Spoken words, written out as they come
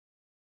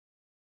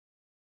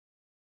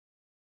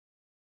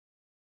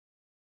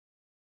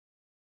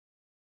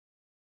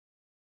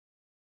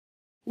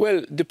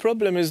Well, the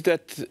problem is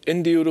that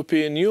in the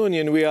European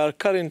Union, we are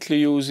currently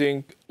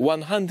using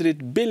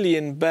 100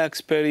 billion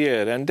bags per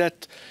year, and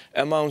that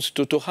amounts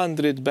to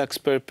 200 bags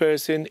per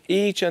person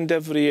each and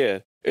every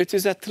year. It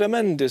is a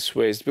tremendous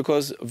waste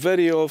because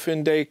very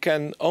often they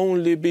can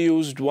only be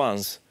used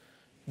once.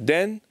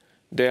 Then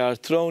they are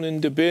thrown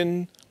in the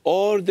bin,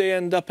 or they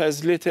end up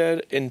as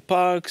litter in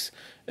parks,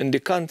 in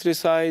the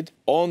countryside,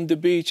 on the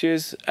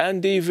beaches,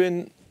 and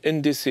even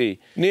in the sea.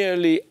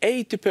 Nearly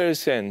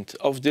 80%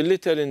 of the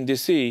litter in the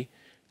sea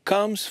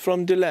comes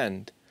from the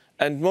land,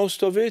 and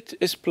most of it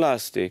is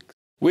plastic.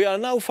 We are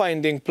now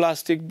finding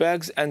plastic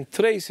bags and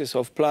traces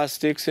of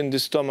plastics in the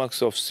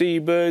stomachs of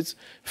seabirds,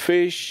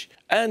 fish,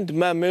 and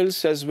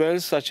mammals as well,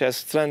 such as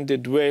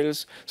stranded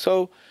whales.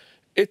 So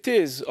it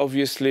is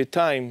obviously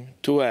time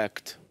to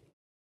act.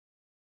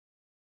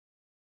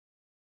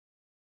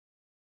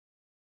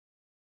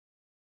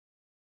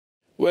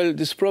 Well,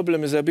 this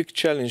problem is a big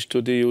challenge to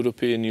the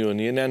European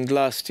Union, and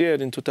last year,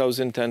 in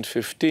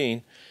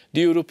 2015,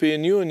 the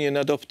European Union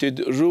adopted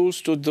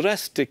rules to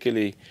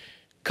drastically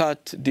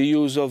cut the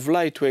use of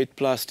lightweight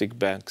plastic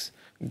bags.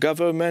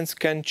 Governments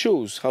can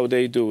choose how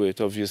they do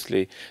it,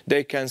 obviously.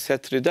 They can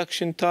set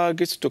reduction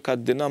targets to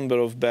cut the number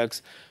of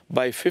bags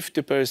by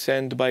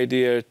 50% by the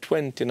year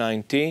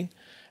 2019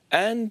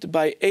 and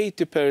by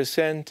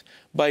 80%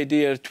 by the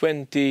year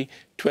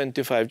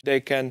 2025. They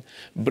can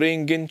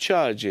bring in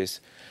charges.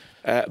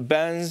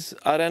 Bans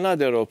are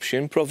another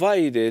option,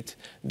 provided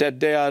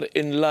that they are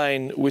in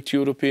line with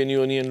European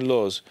Union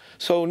laws.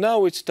 So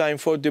now it's time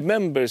for the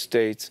member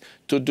states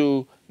to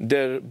do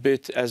their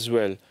bit as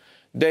well.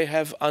 They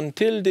have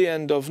until the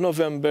end of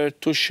November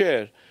to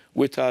share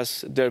with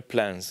us their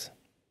plans.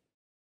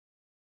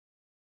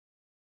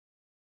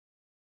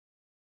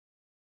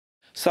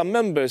 Some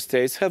member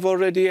states have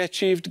already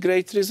achieved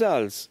great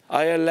results.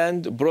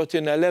 Ireland brought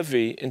in a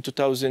levy in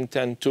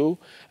 2010 too,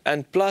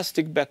 and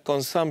plastic bag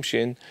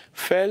consumption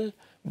fell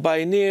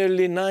by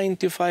nearly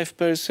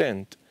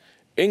 95%.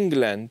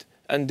 England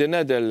and the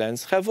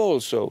Netherlands have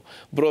also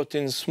brought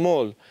in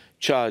small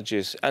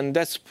charges, and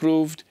that's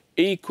proved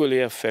equally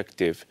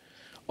effective.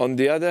 On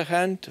the other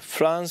hand,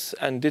 France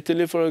and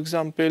Italy, for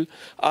example,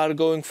 are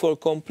going for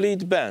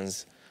complete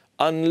bans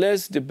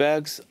unless the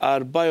bags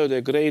are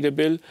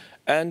biodegradable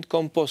and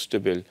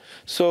compostable.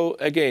 So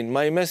again,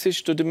 my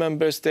message to the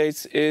member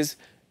states is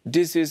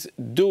this is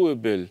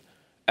doable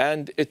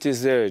and it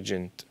is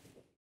urgent.